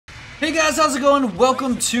Hey guys, how's it going?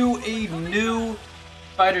 Welcome to a new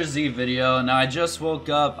FighterZ video. Now I just woke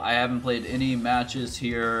up. I haven't played any matches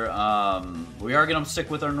here. We are gonna stick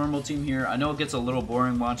with our normal team here. I know it gets a little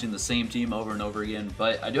boring watching the same team over and over again,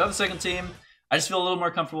 but I do have a second team. I just feel a little more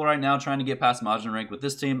comfortable right now trying to get past Majin rank with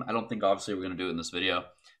this team. I don't think obviously we're gonna do it in this video,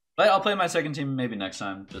 but I'll play my second team maybe next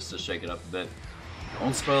time just to shake it up a bit.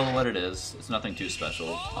 Won't spoil what it is. It's nothing too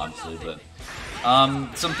special, obviously, but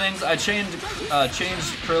some things I changed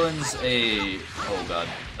Krillin's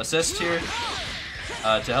assist here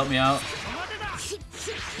to help me out.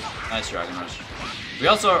 Nice Dragon Rush. We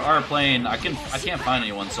also are playing. I can't find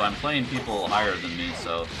anyone, so I'm playing people higher than me.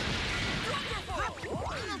 So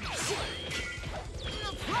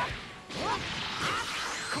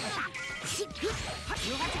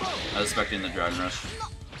I was expecting the Dragon Rush.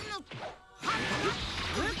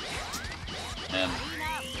 Man,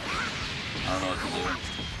 I don't know what to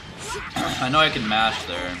do. I know I can mash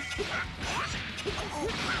there.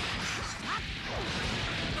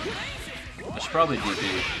 I should probably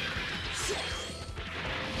DP.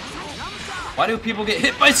 Why do people get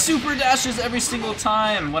hit by super dashes every single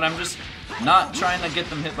time when I'm just not trying to get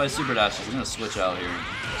them hit by super dashes? I'm gonna switch out here.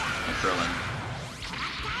 I'm Krillin.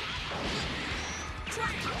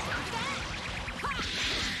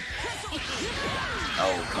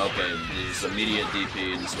 Oh, okay. There's immediate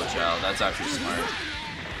DP and switch out. That's actually smart.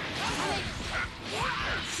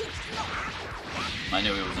 I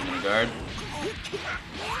knew he wasn't gonna guard.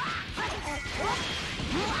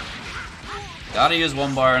 Gotta use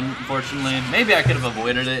one bar, unfortunately. Maybe I could have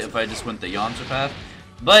avoided it if I just went the Yamcha path,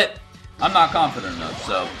 but I'm not confident enough,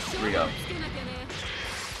 so here we go.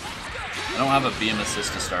 I don't have a beam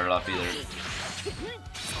assist to start it off either.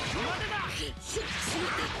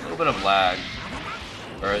 A little bit of lag.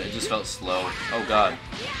 Or it just felt slow. Oh god.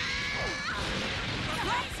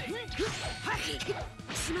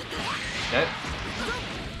 Okay.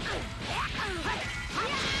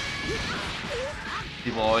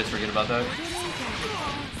 People always forget about that.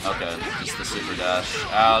 Okay, just the super dash.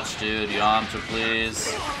 Ouch, dude. Yamcha,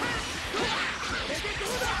 please.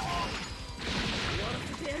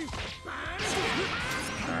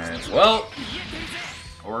 Alright, well,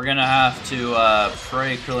 we're gonna have to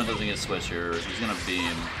pray Krillin doesn't get switch here. He's gonna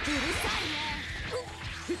beam.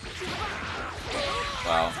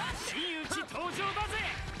 Wow.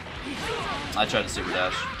 I tried to super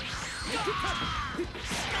dash.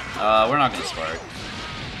 We're not gonna spark.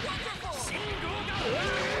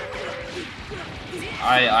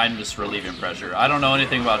 I'm just relieving pressure. I don't know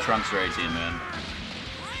anything about Trunks or 18, man.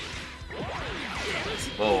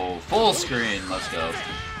 Whoa, full screen. Let's go.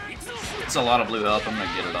 It's a lot of blue health. I'm gonna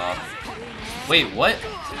get it off. Wait, what?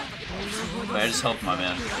 Wait, I just helped my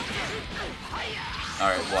man.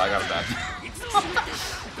 Alright, well, I got it back.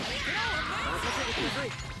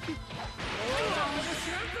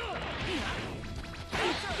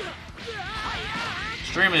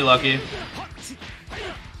 Extremely lucky.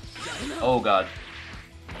 Oh, God.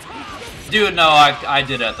 Dude, no, I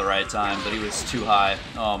did it at the right time, but he was too high.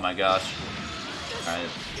 Oh, my gosh. Alright.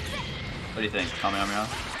 What do you think? Kamehameha?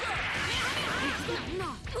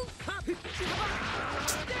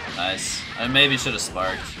 Nice. I maybe should have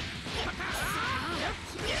sparked.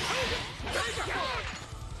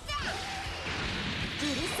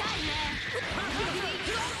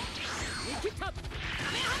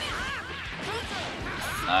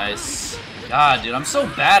 Nice. God, dude, I'm so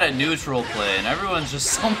bad at neutral play, and everyone's just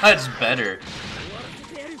so much better.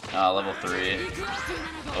 Level 3.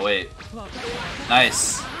 Oh, wait.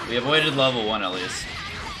 Nice. We avoided level 1 at least.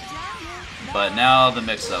 But now the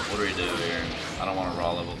mix-up. What do we do here? I don't want to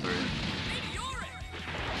raw level 3.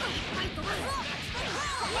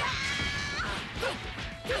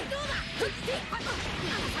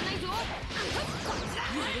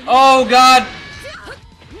 Oh, God!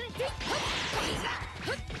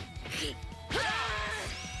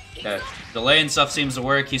 Okay, delay and stuff seems to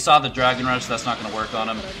work. He saw the Dragon Rush, that's not going to work on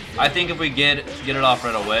him. I think if we get it off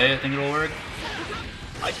right away, I think it'll work.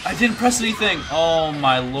 I didn't press anything! Oh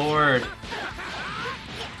my lord.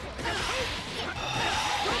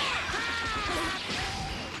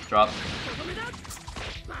 Drop.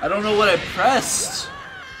 I don't know what I pressed.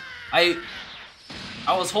 I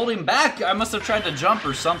was holding back. I must have tried to jump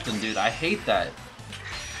or something, dude. I hate that.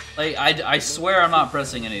 Like, I swear I'm not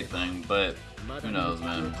pressing anything, but who knows,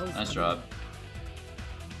 man. Nice drop.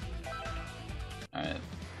 Alright.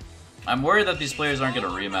 I'm worried that these players aren't going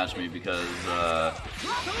to rematch me because,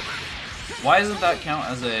 why doesn't that count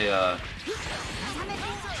as a,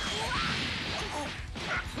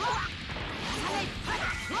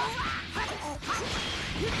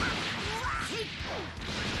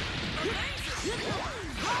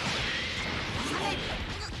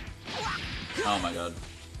 Oh my god.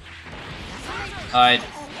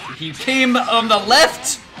 He came on the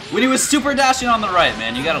left when he was super dashing on the right,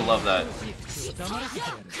 man. You gotta love that.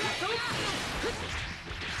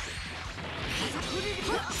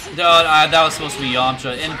 Dude, that was supposed to be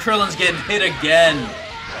Yamcha. And Krillin's getting hit again.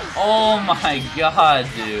 Oh my god,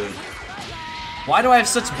 dude. Why do I have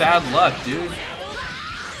such bad luck, dude?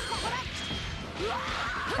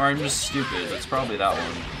 Or I'm just stupid. It's probably that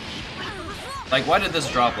one. Like, why did this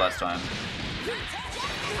drop last time?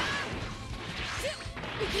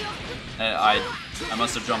 I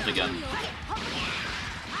must have jumped again.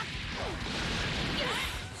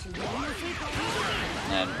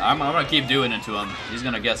 And I'm gonna keep doing it to him. He's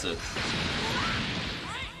gonna guess it.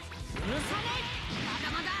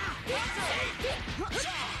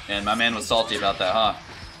 And my man was salty about that, huh?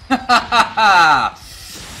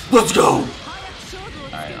 Let's go!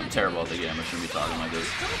 Alright, I'm terrible at the game. I shouldn't be talking like this.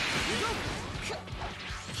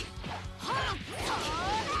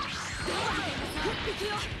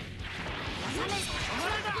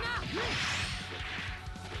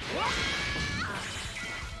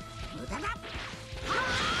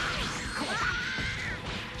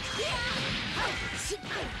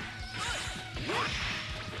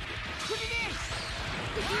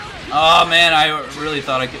 Oh man, I really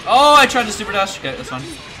thought I could. Oh, I tried to super dash. Okay, that's fine.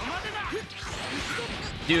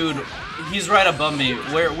 Dude, he's right above me.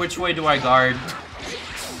 Which way do I guard?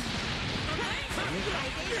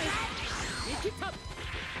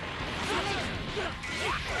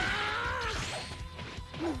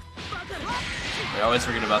 I always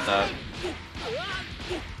forget about that.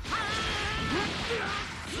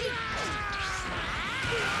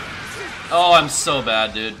 Oh, I'm so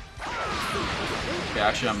bad, dude. Okay,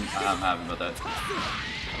 actually, I'm happy about that.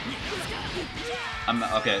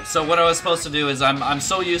 Okay. So what I was supposed to do is I'm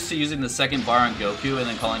so used to using the second bar on Goku and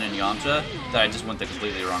then calling in Yamcha that I just went the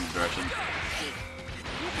completely wrong direction.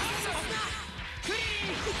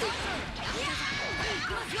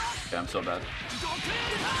 Okay, I'm so bad.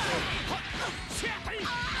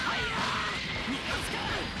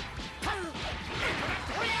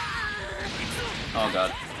 Oh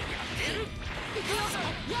god.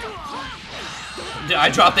 Dude, I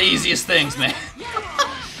dropped the easiest things, man.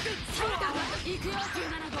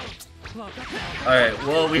 Alright,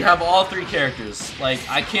 well, we have all three characters. Like,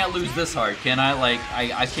 I can't lose this hard, can I? Like,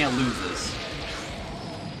 I can't lose this.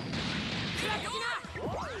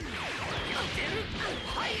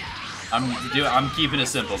 I'm keeping it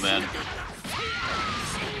simple, man.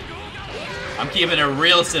 I'm keeping it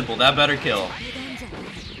real simple. That better kill.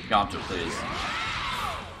 Yamcha, please.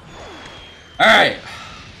 Alright.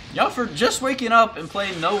 Y'all, for just waking up and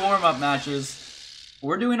playing no warm-up matches,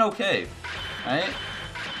 we're doing okay. Right?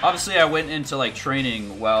 Obviously, I went into like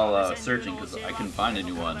training while searching because I couldn't find a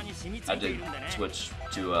new one. I did switch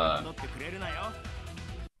to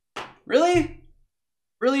Really?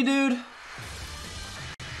 Really, dude?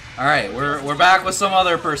 Alright, we're back with some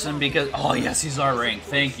other person because oh yes, he's our rank.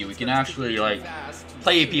 Thank you. We can actually like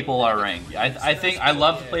play people our rank. I think I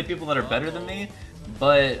love to play people that are better than me,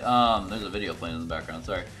 but there's a video playing in the background,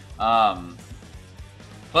 sorry.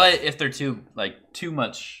 But if they're too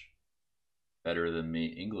much better than me,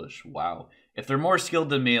 English, wow. If they're more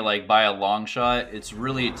skilled than me, like by a long shot, it's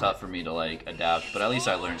really tough for me to like adapt, but at least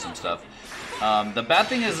I learned some stuff. The bad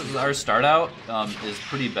thing is our start out is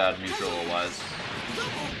pretty bad neutral wise.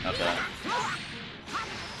 Okay.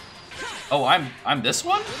 Oh, I'm this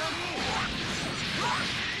one?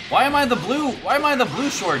 Why am I the blue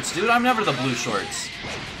shorts, dude? I'm never the blue shorts.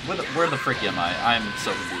 Where the frick am I? I'm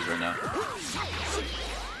so confused right now.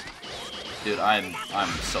 Dude, I'm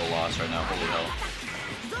so lost right now. Holy hell.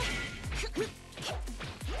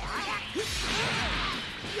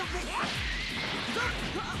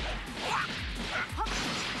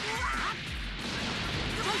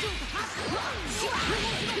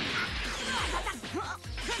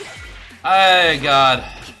 Hey, God.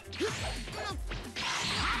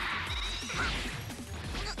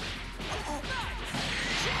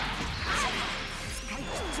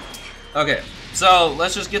 Okay, so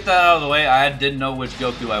let's just get that out of the way. I didn't know which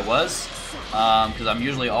Goku I was, because I'm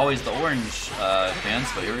usually always the orange fans,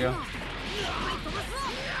 but here we go.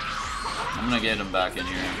 I'm gonna get him back in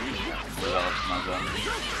here. Where the hell is my gun?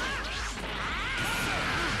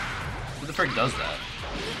 Who the frick does that?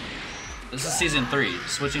 This is season 3.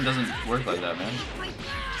 Switching doesn't work like that, man.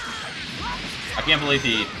 I can't believe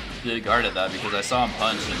he guarded that because I saw him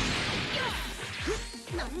punch and...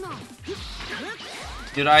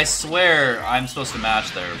 Dude, I swear I'm supposed to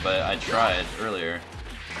match there, but I tried earlier.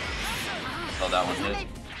 Oh, that one hit.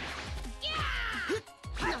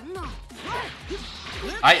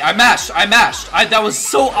 I mashed! That was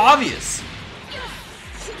so obvious!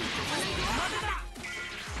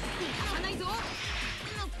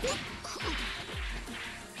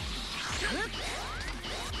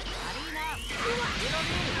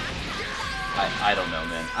 I don't know,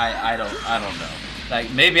 man. I don't know.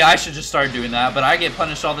 Like, maybe I should just start doing that, but I get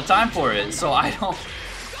punished all the time for it, so I don't...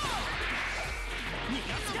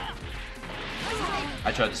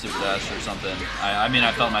 I tried to super dash or something. I mean,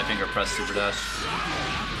 I felt my finger press super dash.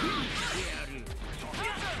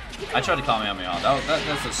 I tried to Kamehameha.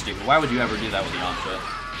 That's so stupid. Why would you ever do that with Yamcha?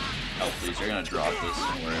 Oh, please, you're gonna drop this.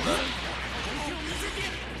 Don't worry about it.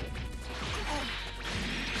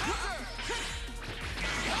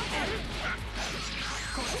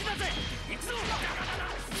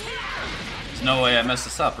 There's no way I messed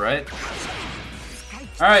this up, right?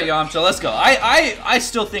 Alright, Yamcha, let's go. I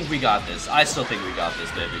still think we got this. I still think we got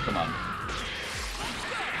this, baby. Come on.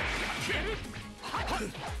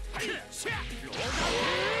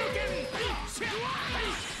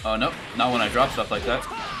 Oh, nope. Not when I drop stuff like that.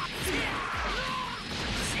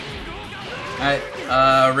 Alright,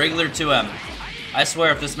 regular 2M. I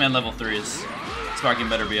swear if this man level 3s, Sparking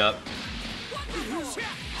better be up.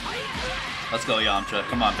 Let's go, Yamcha.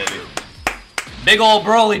 Come on, baby. Big ol'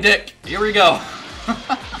 Broly dick. Here we go.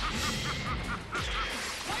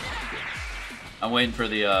 I'm waiting for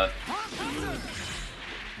the,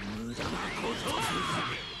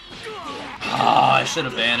 I should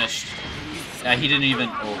have vanished. Yeah, he didn't even...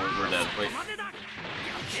 Oh, we're dead. Wait.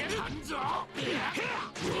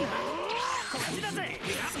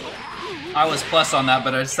 I was plus on that,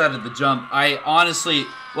 but I decided to jump. I honestly...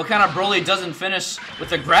 What kind of Broly doesn't finish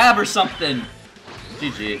with a grab or something?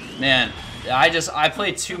 GG. Man, I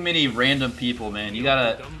play too many random people, man. You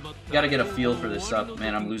gotta get a feel for this stuff.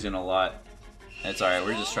 Man, I'm losing a lot. It's alright,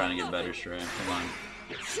 we're just trying to get better, Stray. Come on.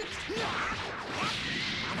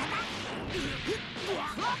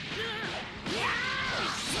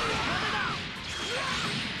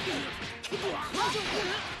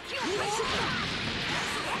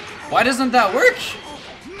 Why doesn't that work?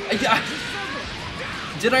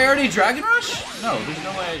 Did I already Dragon Rush? No, there's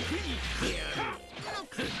no way.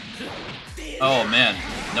 Oh man,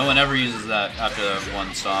 no one ever uses that after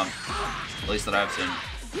one stomp. At least that I've seen.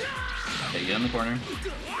 Okay, get in the corner.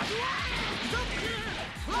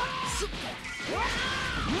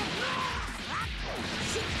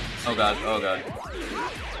 Oh god, oh god.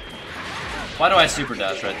 Why do I super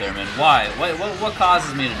dash right there, man? Why? What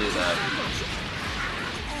causes me to do that?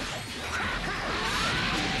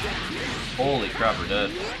 Holy crap, we're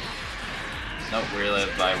dead. Nope, we live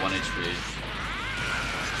by 1 HP.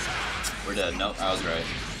 We're dead. Nope, I was right.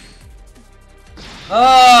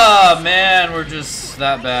 Oh man, we're just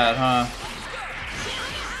that bad, huh?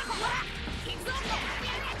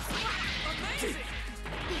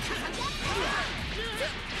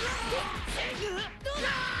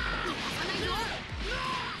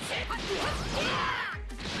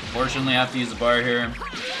 Fortunately, I have to use the bar here.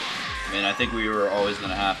 I mean, I think we were always going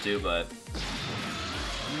to have to, but...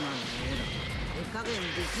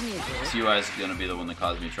 This UI is going to be the one that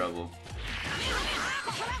caused me trouble.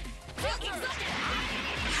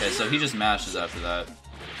 Okay, so he just mashes after that.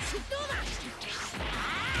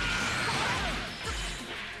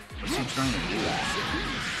 What's he trying to do?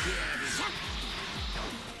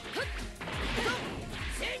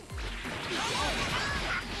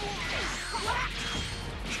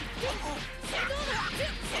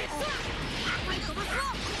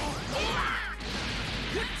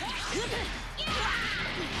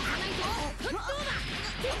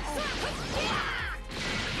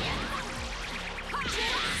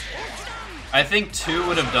 I think 2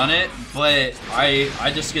 would have done it, but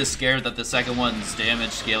I just get scared that the second one's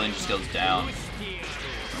damage scaling just goes down. What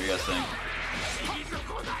do you guys think?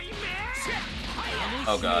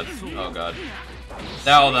 Oh god, oh god.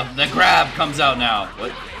 Now the grab comes out now.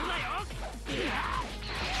 What?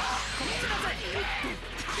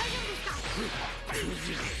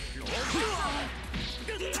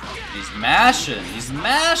 He's mashing, he's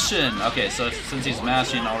mashing! Okay, so since he's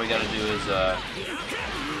mashing, all we gotta do is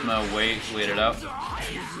I'm gonna wait it out.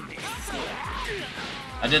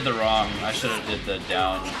 I did the wrong. I should have did the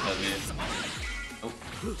down heavy. Oh.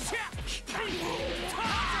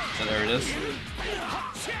 So there it is.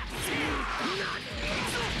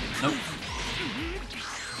 Nope.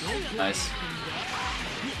 Nice.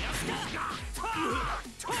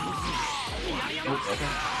 Oh,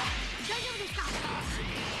 okay.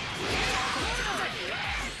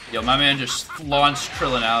 Yo, my man just launched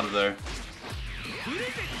Krillin out of there.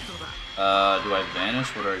 Do I vanish?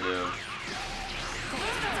 What do I do?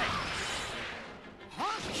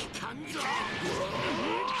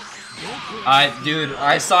 Dude,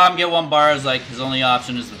 I saw him get 1 bar. I was like, his only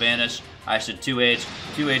option is to vanish. I should 2H.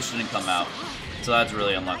 2H didn't come out. So that's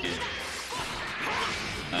really unlucky.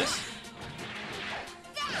 Nice.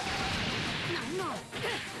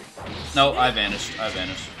 No, I vanished. I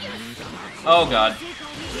vanished. Oh god.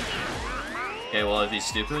 Okay, well, if he's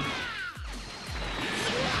stupid.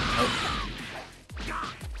 Oh.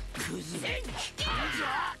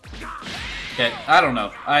 Okay, I don't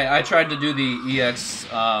know. I tried to do the EX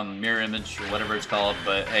mirror image or whatever it's called,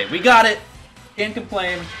 but hey, we got it! Can't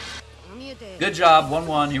complain. Good job,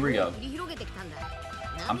 1-1, here we go.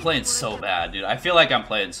 I'm playing so bad, dude. I feel like I'm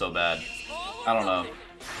playing so bad. I don't know.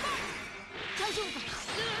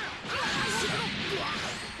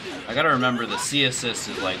 I gotta remember the C assist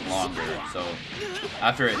is like longer, so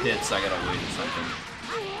after it hits, I gotta wait or something.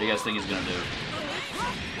 What do you guys think he's gonna do?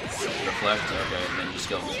 Reflect? Okay, and then just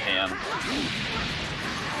go ham.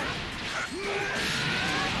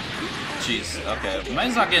 Jeez, okay.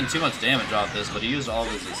 Mine's not getting too much damage off this, but he used all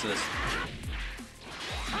of his assists.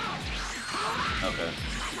 Okay.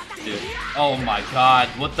 Dude. Oh my god,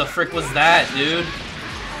 what the frick was that, dude?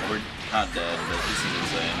 We're not dead, but this is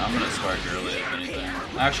insane. I'm gonna spark early if anything.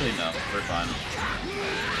 Actually, no, we're fine.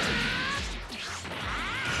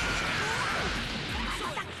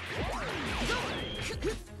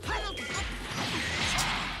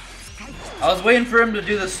 I was waiting for him to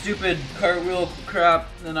do the stupid cartwheel crap,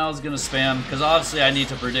 and I was gonna spam, because obviously I need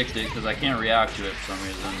to predict it, because I can't react to it for some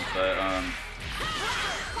reason, but,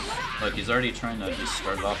 look, he's already trying to just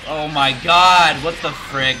start it off. Oh my god, what the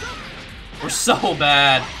frick? We're so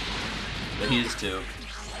bad. But he is too.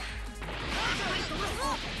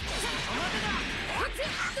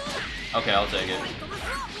 Okay, I'll take it.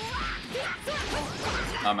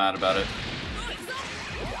 I'm mad about it.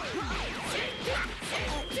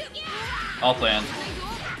 All planned.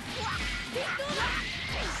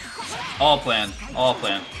 All planned. All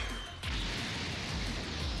planned.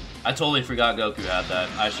 I totally forgot Goku had that.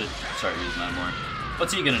 I should start using that more.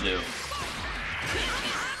 What's he gonna do?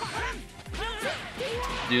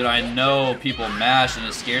 Dude, I know people mash and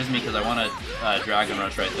it scares me because I want to Dragon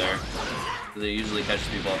Rush right there. They usually catch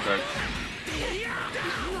people off guard.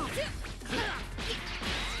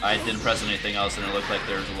 I didn't press anything else and it looked like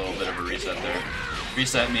there was a little bit of a reset there.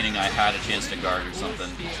 Reset meaning I had a chance to guard or something.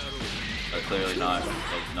 But clearly not.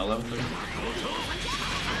 Like, no level 3?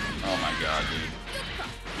 Oh my god, dude.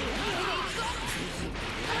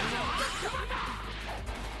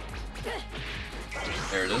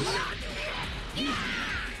 There it is.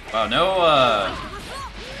 Wow, no,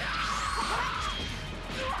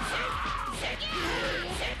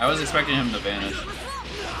 I was expecting him to vanish.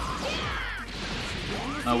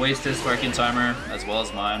 I'll waste his sparking timer, as well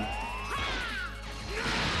as mine.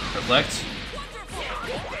 Reflect.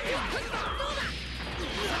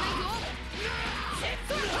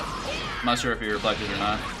 I'm not sure if he reflected or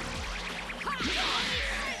not.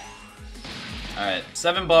 Alright,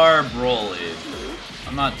 7 bar Broly.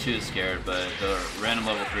 I'm not too scared, but the random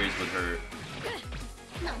level 3s would hurt.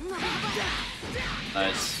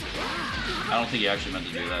 Nice. I don't think he actually meant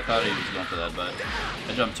to do that. I thought he was going for that, but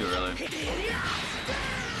I jumped too early.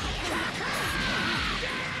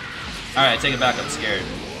 Alright, take it back. I'm scared.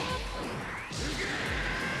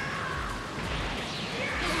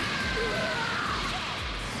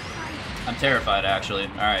 I'm terrified, actually.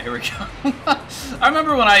 Alright, here we go. I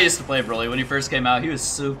remember when I used to play Broly, when he first came out, he was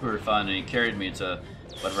super fun, and he carried me to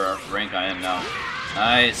whatever rank I am now.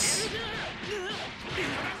 Nice.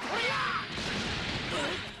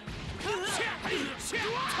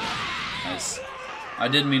 Nice. I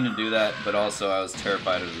didn't mean to do that, but also I was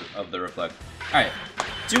terrified of the reflect. Alright.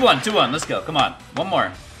 2-1, 2-1, let's go. Come on. One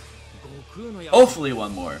more. Hopefully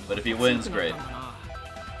one more, but if he wins, great.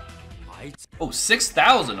 Oh,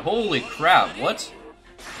 6,000! Holy crap, what?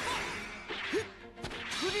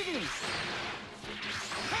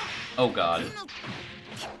 Oh god.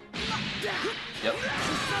 Yep.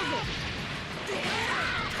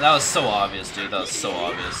 That was so obvious, dude. That was so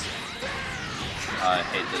obvious. I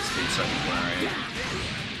hate this being second corner right.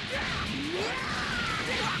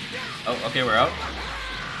 Oh, okay, we're out.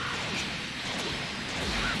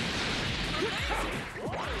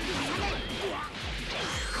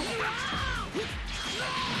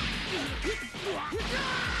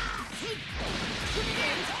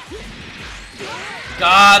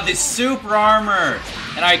 God, the super armor!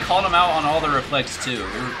 And I called him out on all the reflects too.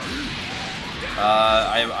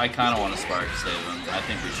 I kind of want to spark save him. I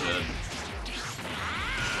think we should.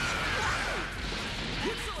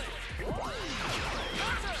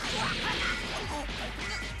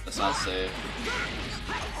 That's not safe.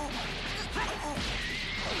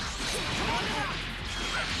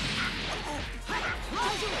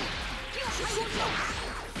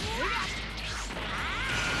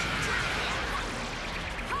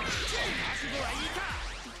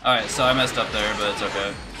 Alright, so I messed up there, but it's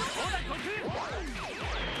okay.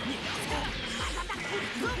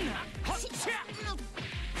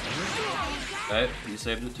 Okay, you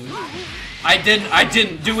saved it too. I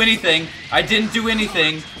didn't do anything. I didn't do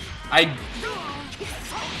anything. I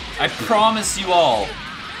promise you all.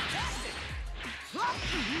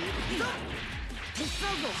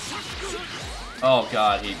 Oh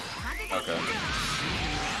god, he... Okay.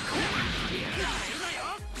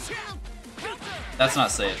 That's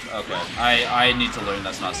not safe. Okay. I need to learn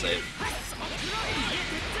that's not safe.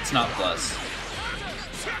 It's not plus.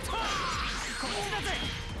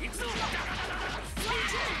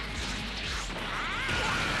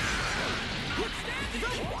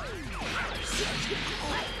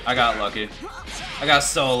 I got lucky. I got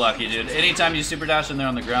so lucky, dude. Anytime you super dash and they're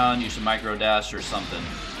on the ground, you should micro dash or something.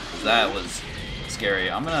 That was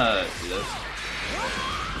scary. I'm gonna do this.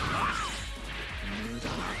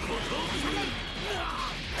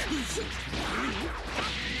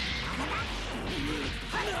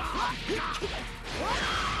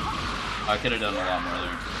 I could have done a lot more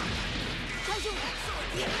there.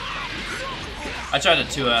 I tried to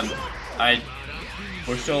 2M.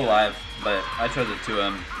 We're still alive, but I tried to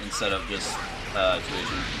 2M instead of just 2H.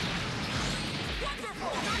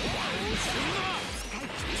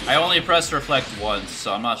 I only pressed reflect once,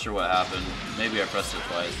 so I'm not sure what happened. Maybe I pressed it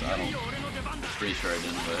twice. I'm pretty sure I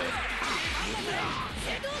didn't, but hey.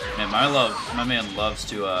 Man, my man loves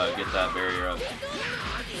to get that barrier up.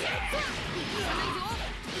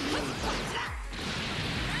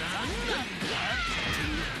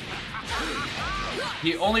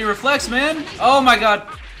 He only reflects, man! Oh my god!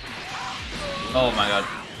 Oh my god.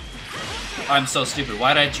 I'm so stupid.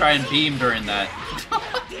 Why did I try and beam during that?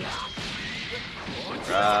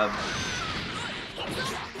 Grab.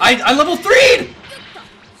 I level 3'd!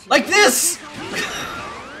 Like this!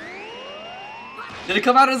 Did it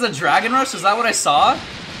come out as a Dragon Rush? Is that what I saw?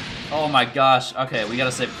 Oh my gosh. Okay, we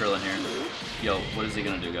gotta save Krillin here. Yo, what is he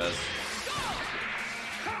gonna do, guys?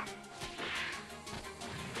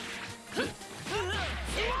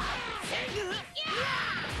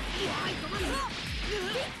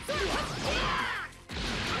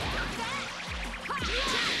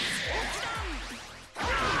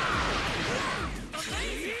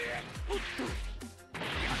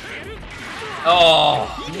 Oh,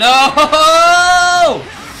 no!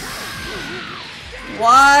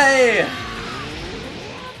 Why?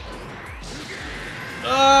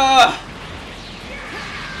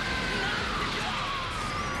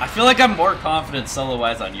 I feel like I'm more confident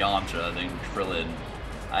solo-wise on Yamcha than Krillin.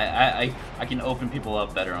 I can open people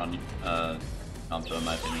up better on Yamcha in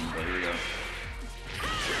my opinion, but here we go.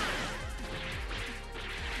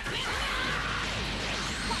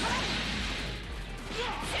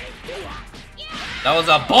 That was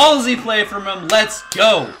a ballsy play from him. Let's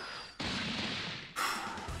go.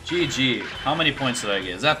 GG. How many points did I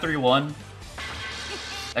get? Is that 3-1?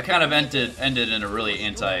 That kind of ended in a really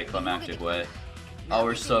anticlimactic way. Oh,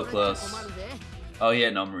 we're so close. Oh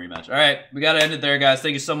yeah, no rematch. Alright, we gotta end it there, guys.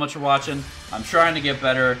 Thank you so much for watching. I'm trying to get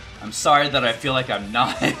better. I'm sorry that I feel like I'm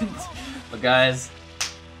not. But guys,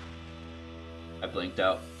 I blinked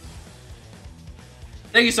out.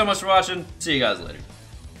 Thank you so much for watching. See you guys later.